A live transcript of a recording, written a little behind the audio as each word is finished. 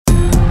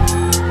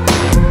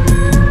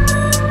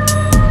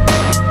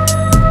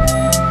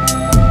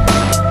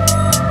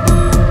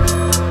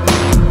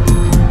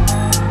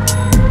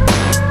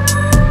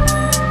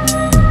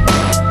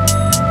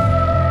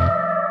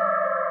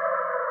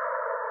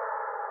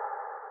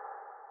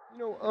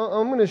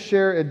I'm going to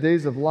share a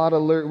Days of Lot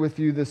alert with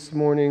you this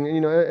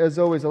morning. As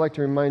always, I like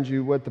to remind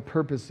you what the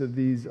purpose of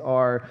these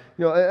are.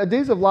 A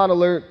Days of Lot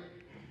alert,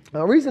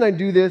 the reason I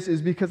do this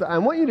is because I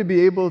want you to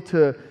be able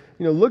to,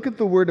 look at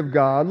the Word of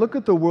God, look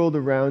at the world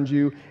around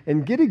you,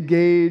 and get a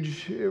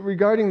gauge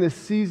regarding the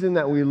season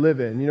that we live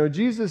in.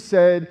 Jesus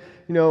said,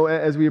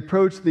 as we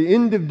approach the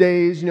end of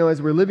days,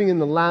 as we're living in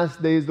the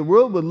last days, the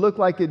world would look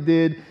like it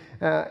did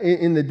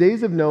in the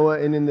days of Noah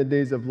and in the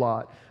days of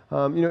Lot.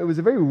 It was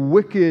a very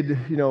wicked,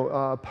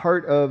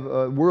 part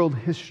of world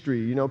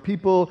history.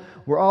 People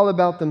were all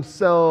about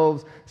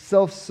themselves,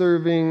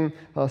 self-serving,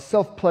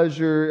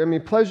 self-pleasure.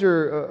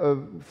 Pleasure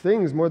of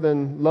things more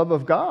than love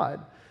of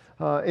God.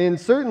 And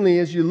certainly,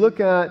 as you look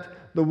at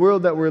the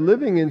world that we're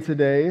living in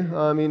today,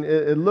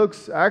 it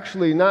looks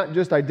actually not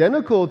just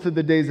identical to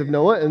the days of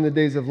Noah and the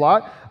days of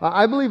Lot.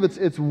 I believe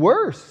it's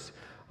worse.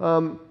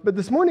 But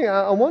this morning,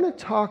 I want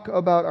to talk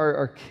about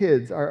our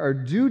kids, our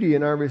duty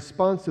and our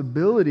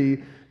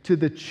responsibility to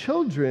the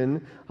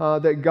children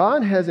that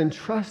God has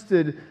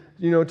entrusted,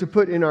 to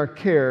put in our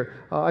care.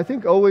 I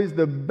think always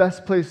the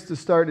best place to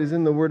start is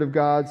in the Word of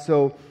God.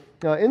 So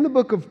in the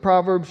book of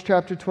Proverbs,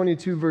 chapter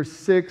 22, verse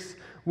 6,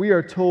 we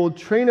are told,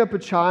 train up a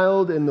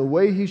child in the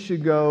way he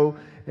should go,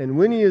 and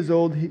when he is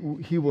old,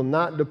 he will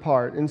not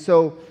depart. And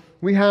so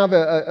we have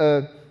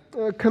a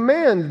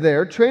command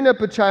there, train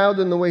up a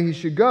child in the way he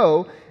should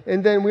go,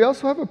 and then we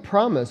also have a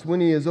promise, when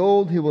he is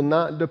old, he will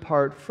not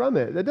depart from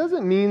it. That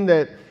doesn't mean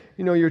that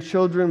your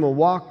children will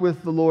walk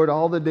with the Lord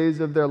all the days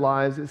of their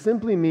lives. It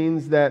simply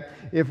means that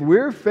if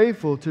we're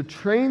faithful to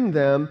train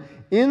them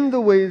in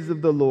the ways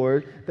of the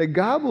Lord, that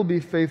God will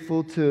be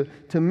faithful to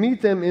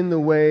meet them in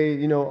the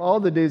way, all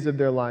the days of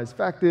their lives.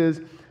 Fact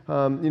is,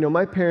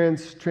 my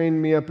parents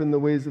trained me up in the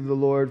ways of the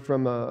Lord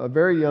from a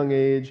very young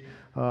age.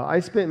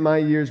 I spent my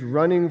years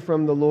running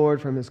from the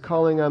Lord, from His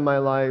calling on my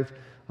life.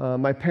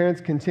 My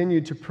parents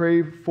continued to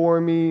pray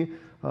for me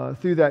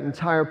through that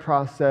entire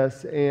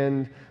process,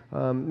 and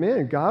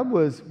God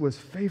was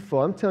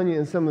faithful. I'm telling you,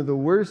 in some of the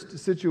worst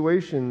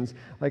situations,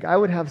 like I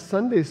would have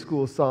Sunday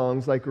school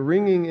songs like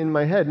ringing in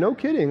my head. No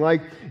kidding.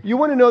 Like, you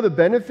want to know the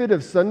benefit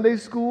of Sunday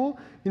school?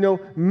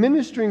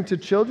 Ministering to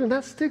children,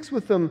 that sticks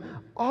with them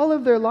all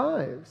of their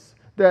lives.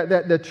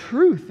 That the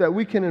truth that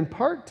we can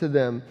impart to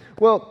them.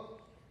 Well,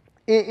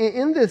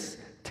 in this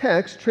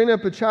text, train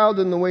up a child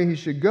in the way he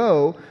should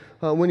go.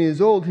 When he is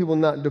old, he will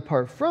not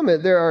depart from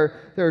it. There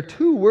are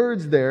two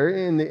words there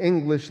in the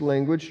English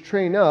language,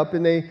 train up,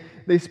 and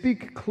they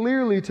speak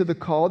clearly to the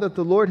call that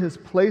the Lord has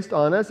placed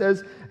on us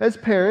as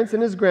parents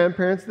and as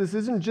grandparents. This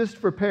isn't just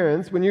for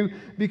parents. When you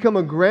become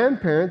a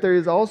grandparent, there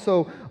is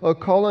also a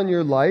call on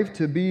your life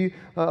to be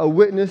a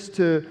witness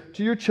to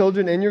your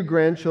children and your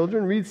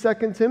grandchildren. Read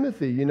 2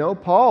 Timothy.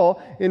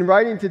 Paul, in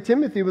writing to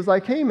Timothy, was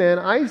like, hey man,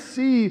 I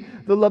see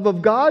the love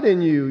of God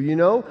in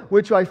you,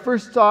 which I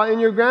first saw in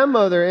your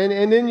grandmother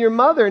and in your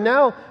mother.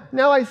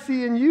 Now I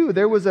see in you.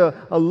 There was a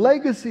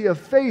legacy of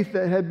faith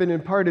that had been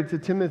imparted to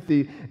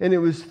Timothy, and it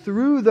was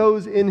through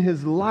those in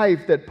his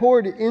life that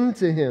poured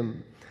into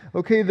him.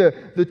 Okay,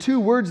 the two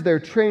words there,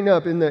 train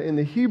up, in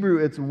the Hebrew,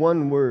 it's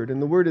one word,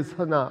 and the word is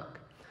hanak.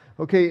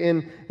 Okay,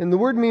 and the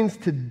word means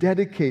to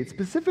dedicate,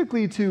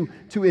 specifically to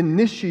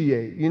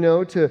initiate,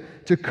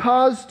 to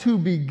cause to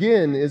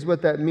begin is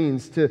what that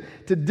means, to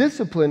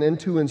discipline and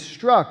to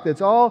instruct.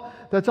 That's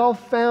all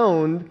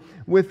found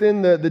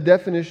within the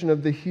definition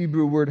of the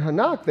Hebrew word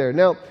hanak there.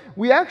 Now,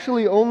 we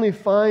actually only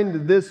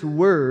find this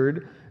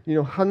word,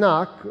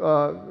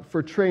 hanak,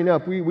 for train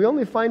up. We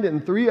only find it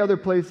in 3 other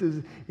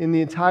places in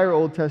the entire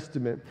Old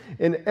Testament.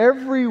 And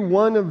every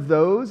one of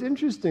those,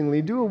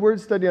 interestingly, do a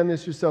word study on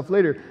this yourself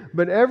later,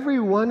 but every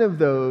one of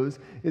those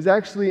is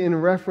actually in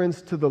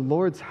reference to the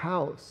Lord's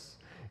house.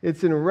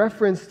 It's in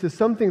reference to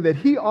something that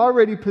He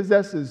already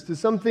possesses, to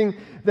something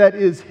that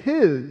is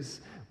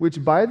His,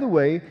 which, by the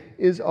way,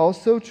 is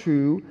also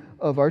true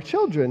of our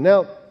children.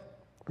 Now,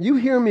 you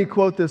hear me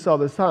quote this all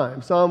the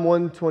time, Psalm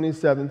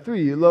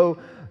 127:3. Lo,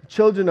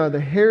 children are the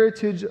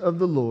heritage of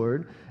the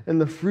Lord, and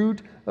the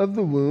fruit of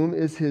the womb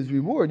is His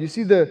reward. You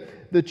see,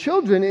 the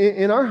children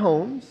in our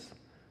homes,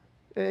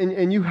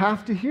 and you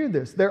have to hear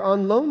this, they're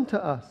on loan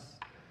to us.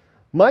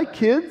 My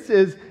kids,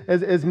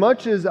 as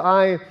much as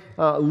I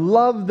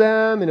love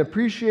them and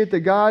appreciate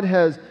that God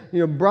has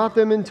brought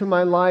them into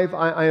my life,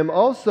 I am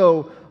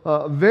also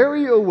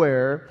very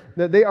aware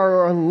that they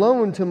are on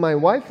loan to my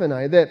wife and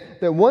I,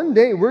 that one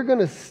day we're going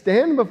to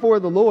stand before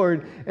the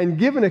Lord and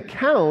give an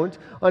account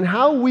on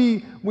how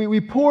we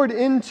poured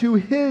into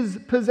His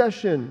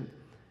possession,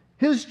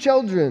 His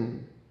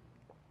children.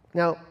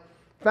 Now,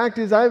 fact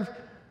is, I've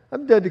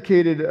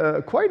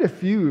dedicated quite a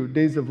few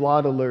Days of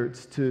Lot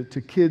alerts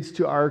to kids,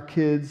 to our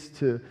kids,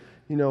 to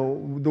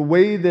the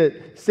way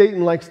that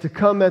Satan likes to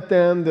come at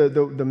them,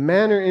 the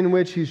manner in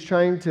which he's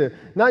trying to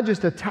not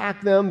just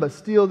attack them, but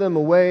steal them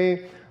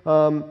away.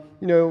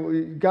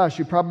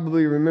 You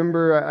probably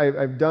remember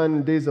I've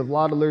done Days of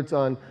Lot alerts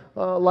on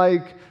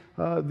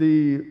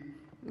the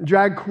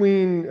drag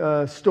queen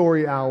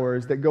story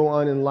hours that go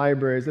on in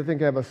libraries. I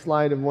think I have a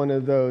slide of one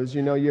of those.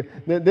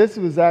 This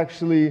was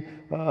actually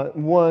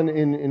one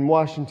in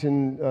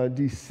Washington,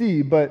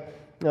 D.C., but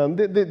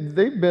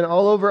they've been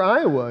all over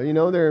Iowa.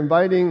 They're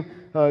inviting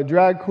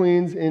drag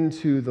queens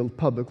into the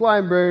public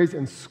libraries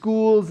and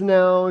schools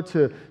now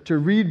to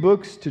read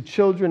books to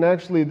children.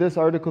 Actually, this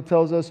article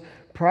tells us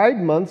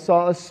Pride Month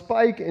saw a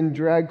spike in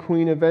drag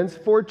queen events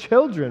for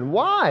children.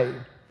 Why?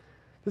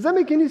 Does that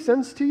make any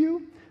sense to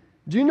you?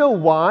 Do you know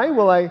why?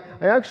 Well, I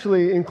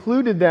actually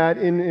included that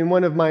in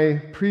one of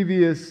my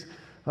previous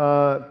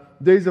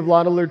Days of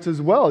Lot Alerts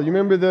as well. You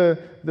remember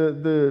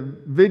the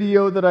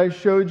video that I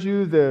showed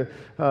you, the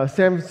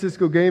San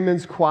Francisco Gay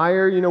Men's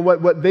Choir,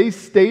 what they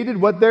stated,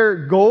 what their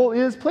goal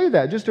is? Play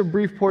that, just a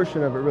brief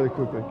portion of it really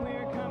quickly.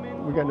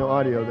 We got no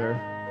audio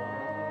there.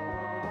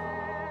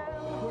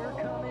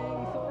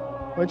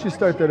 Why don't you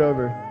start that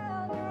over?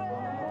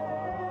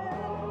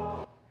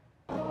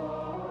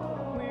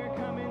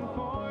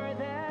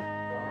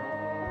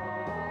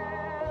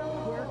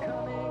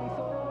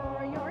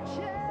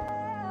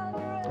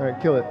 All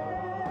right, kill it.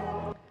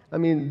 I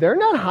mean, they're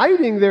not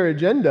hiding their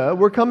agenda.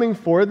 We're coming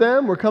for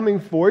them. We're coming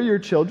for your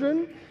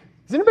children.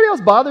 Is anybody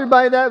else bothered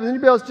by that? Has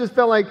anybody else just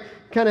felt like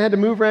kind of had to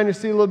move around your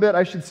seat a little bit?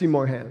 I should see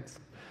more hands.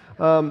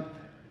 That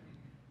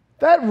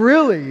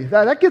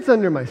gets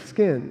under my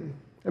skin.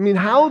 I mean,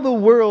 how the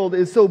world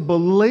is so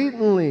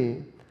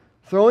blatantly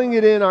throwing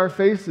it in our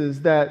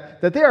faces that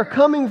they are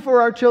coming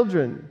for our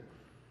children.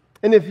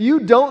 And if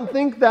you don't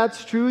think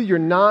that's true, you're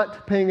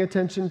not paying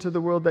attention to the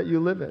world that you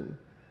live in.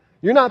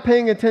 You're not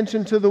paying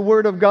attention to the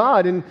Word of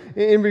God in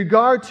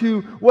regard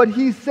to what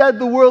He said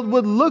the world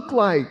would look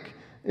like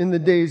in the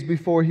days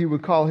before He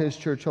would call His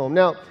church home.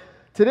 Now,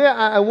 today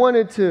I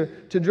wanted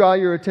to draw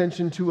your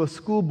attention to a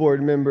school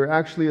board member,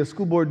 actually a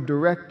school board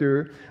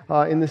director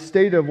in the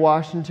state of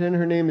Washington.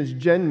 Her name is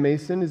Jen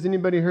Mason. Has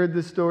anybody heard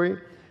this story?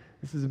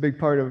 This is a big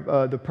part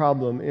of the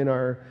problem in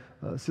our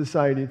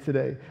society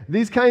today.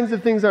 These kinds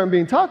of things aren't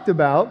being talked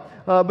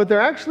about, but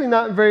they're actually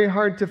not very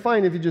hard to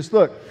find if you just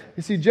look.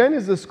 You see, Jen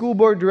is the school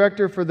board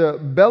director for the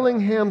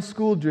Bellingham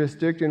School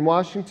District in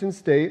Washington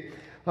State,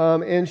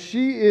 and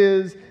she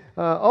is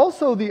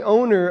also the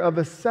owner of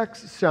a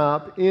sex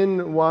shop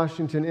in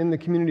Washington in the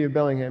community of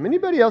Bellingham.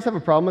 Anybody else have a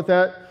problem with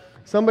that?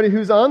 Somebody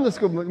who's on the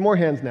school, more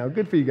hands now.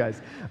 Good for you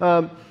guys.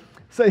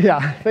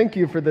 Thank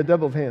you for the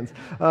double of hands.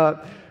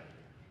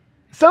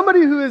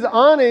 Somebody who is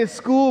on a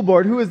school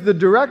board, who is the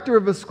director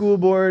of a school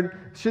board,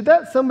 should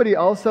that somebody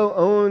also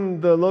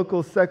own the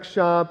local sex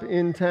shop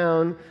in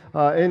town?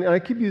 And I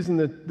keep using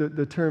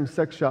the term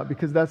sex shop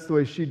because that's the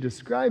way she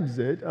describes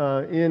it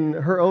in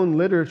her own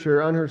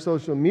literature on her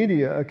social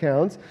media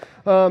accounts.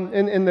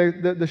 And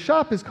the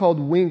shop is called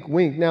Wink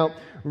Wink. Now,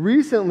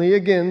 recently,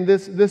 again,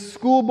 this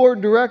school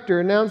board director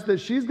announced that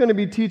she's going to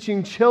be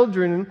teaching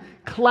children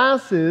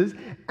classes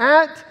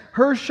at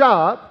her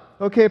shop.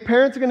 Okay,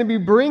 parents are going to be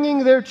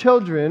bringing their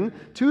children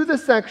to the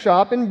sex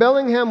shop in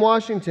Bellingham,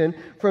 Washington,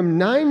 from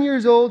 9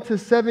 years old to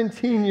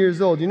 17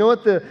 years old. You know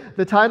what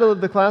the title of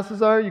the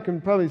classes are? You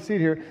can probably see it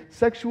here.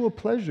 Sexual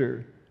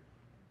pleasure.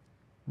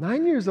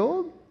 9 years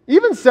old?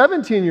 Even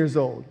 17 years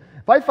old.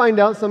 If I find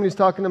out somebody's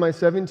talking to my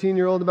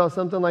 17-year-old about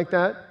something like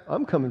that,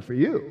 I'm coming for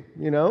you,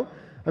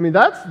 I mean,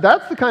 that's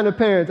the kind of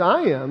parent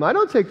I am. I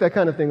don't take that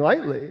kind of thing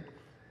lightly.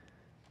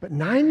 But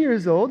 9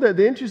 years old,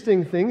 the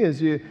interesting thing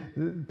is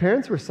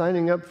parents were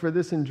signing up for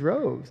this in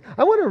droves.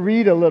 I want to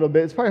read a little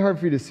bit. It's probably hard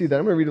for you to see that.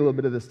 I'm going to read a little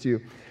bit of this to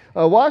you.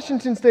 A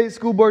Washington State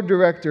school board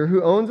director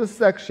who owns a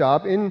sex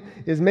shop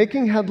is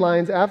making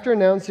headlines after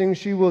announcing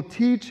she will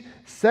teach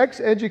sex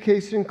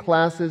education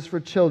classes for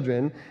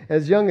children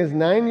as young as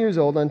 9 years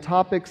old on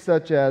topics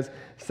such as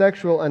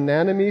sexual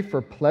anatomy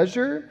for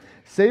pleasure,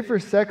 safer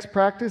sex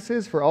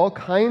practices for all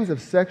kinds of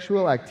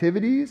sexual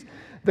activities.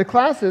 The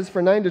classes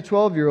for 9 to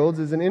 12-year-olds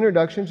is an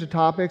introduction to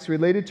topics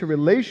related to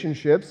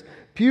relationships,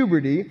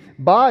 puberty,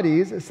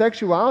 bodies,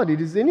 sexuality.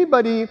 Does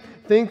anybody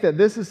think that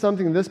this is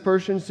something this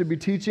person should be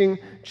teaching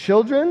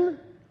children?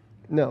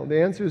 No,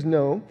 the answer is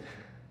no.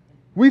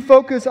 We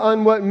focus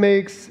on what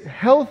makes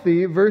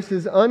healthy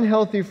versus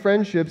unhealthy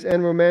friendships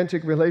and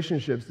romantic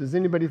relationships. Does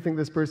anybody think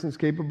this person's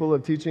capable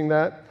of teaching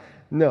that?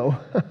 No.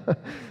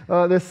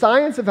 The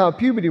science of how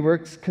puberty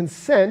works,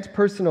 consent,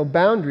 personal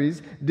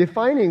boundaries,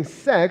 defining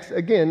sex,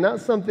 again, not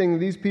something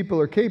these people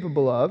are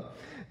capable of,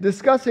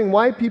 discussing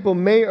why people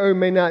may or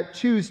may not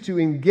choose to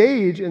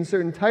engage in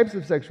certain types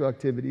of sexual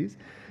activities.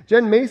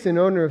 Jen Mason,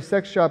 owner of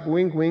sex shop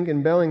Wink Wink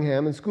in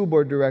Bellingham and school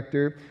board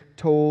director,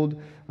 told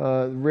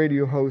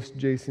radio host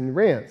Jason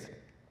Rance.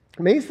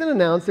 Mason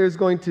announced there's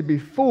going to be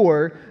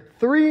 4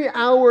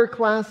 3-hour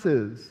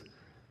classes.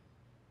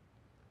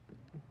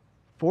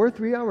 4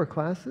 3-hour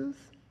classes?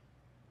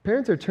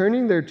 Parents are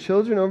turning their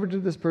children over to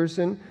this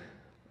person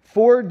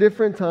 4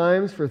 different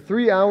times for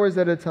 3 hours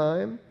at a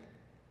time,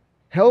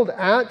 held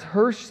at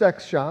her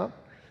sex shop,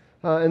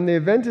 and the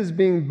event is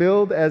being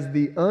billed as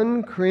the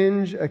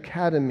Uncringe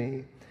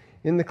Academy.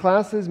 In the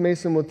classes,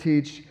 Mason will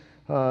teach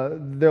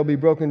They'll be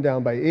broken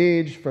down by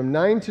age, from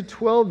 9 to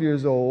 12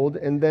 years old,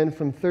 and then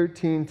from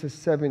 13 to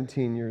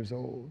 17 years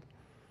old.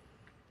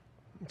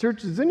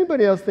 Church, does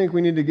anybody else think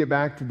we need to get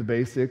back to the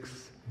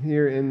basics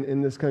here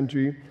in this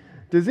country?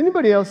 Does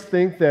anybody else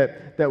think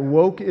that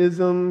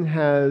wokeism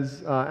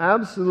has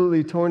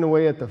absolutely torn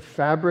away at the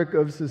fabric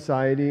of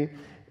society,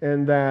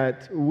 and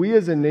that we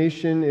as a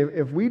nation,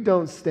 if we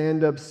don't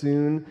stand up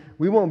soon,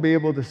 we won't be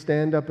able to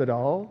stand up at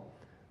all?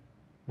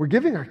 We're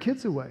giving our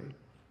kids away.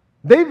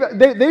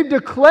 They've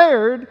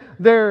declared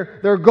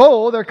their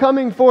goal. They're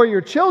coming for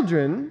your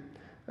children.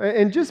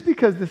 And just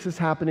because this is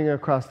happening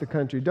across the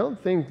country,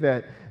 don't think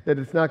that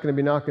it's not going to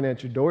be knocking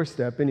at your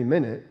doorstep any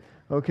minute.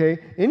 Okay?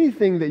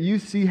 Anything that you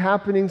see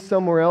happening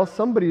somewhere else,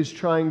 somebody is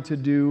trying to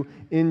do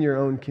in your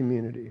own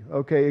community.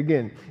 Okay?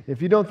 Again,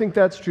 if you don't think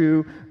that's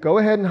true, go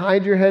ahead and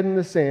hide your head in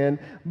the sand.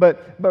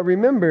 But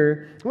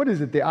remember, what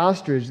is it? The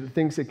ostrich that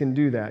thinks it can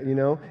do that, you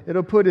know?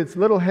 It'll put its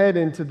little head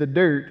into the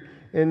dirt,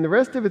 and the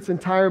rest of its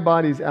entire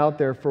body's out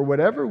there for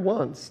whatever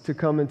wants to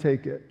come and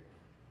take it.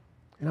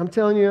 And I'm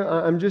telling you,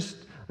 I'm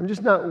just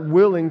not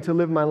willing to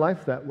live my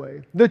life that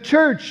way. The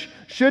church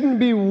shouldn't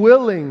be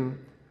willing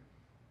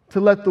to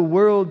let the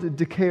world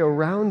decay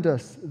around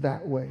us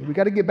that way. We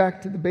got to get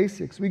back to the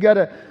basics. We got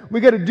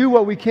to do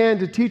what we can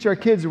to teach our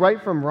kids right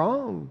from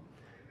wrong.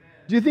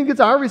 Do you think it's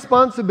our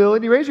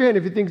responsibility? Raise your hand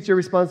if you think it's your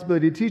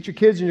responsibility to teach your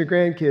kids and your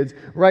grandkids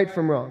right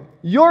from wrong.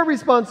 Your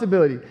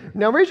responsibility.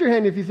 Now raise your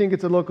hand if you think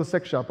it's a local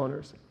sex shop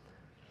owners.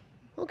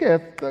 Okay,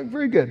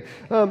 very good.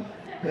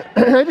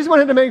 I just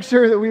wanted to make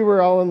sure that we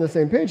were all on the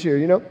same page here,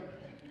 you know.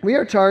 We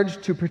are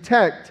charged to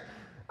protect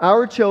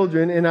our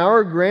children and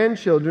our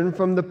grandchildren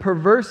from the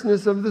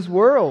perverseness of this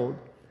world.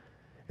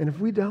 And if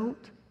we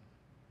don't,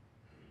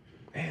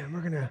 man,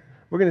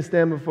 we're gonna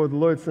stand before the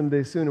Lord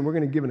someday soon, and we're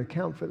going to give an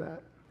account for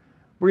that.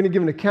 We're going to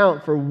give an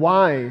account for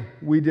why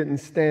we didn't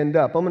stand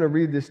up. I'm going to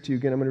read this to you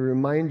again. I'm going to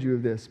remind you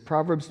of this.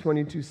 Proverbs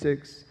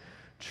 22:6.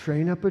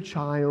 Train up a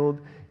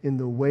child in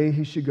the way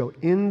he should go.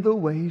 In the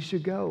way he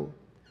should go.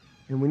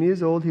 And when he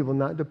is old, he will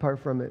not depart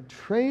from it.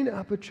 Train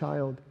up a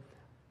child.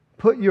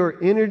 Put your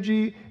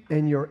energy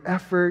and your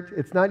effort.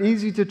 It's not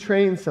easy to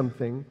train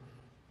something.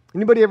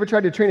 Anybody ever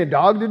tried to train a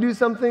dog to do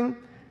something?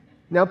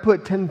 Now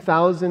put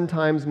 10,000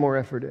 times more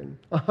effort in.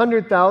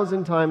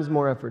 100,000 times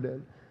more effort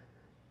in.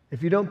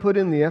 If you don't put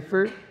in the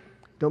effort,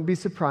 don't be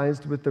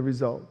surprised with the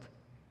result.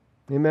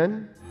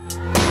 Amen?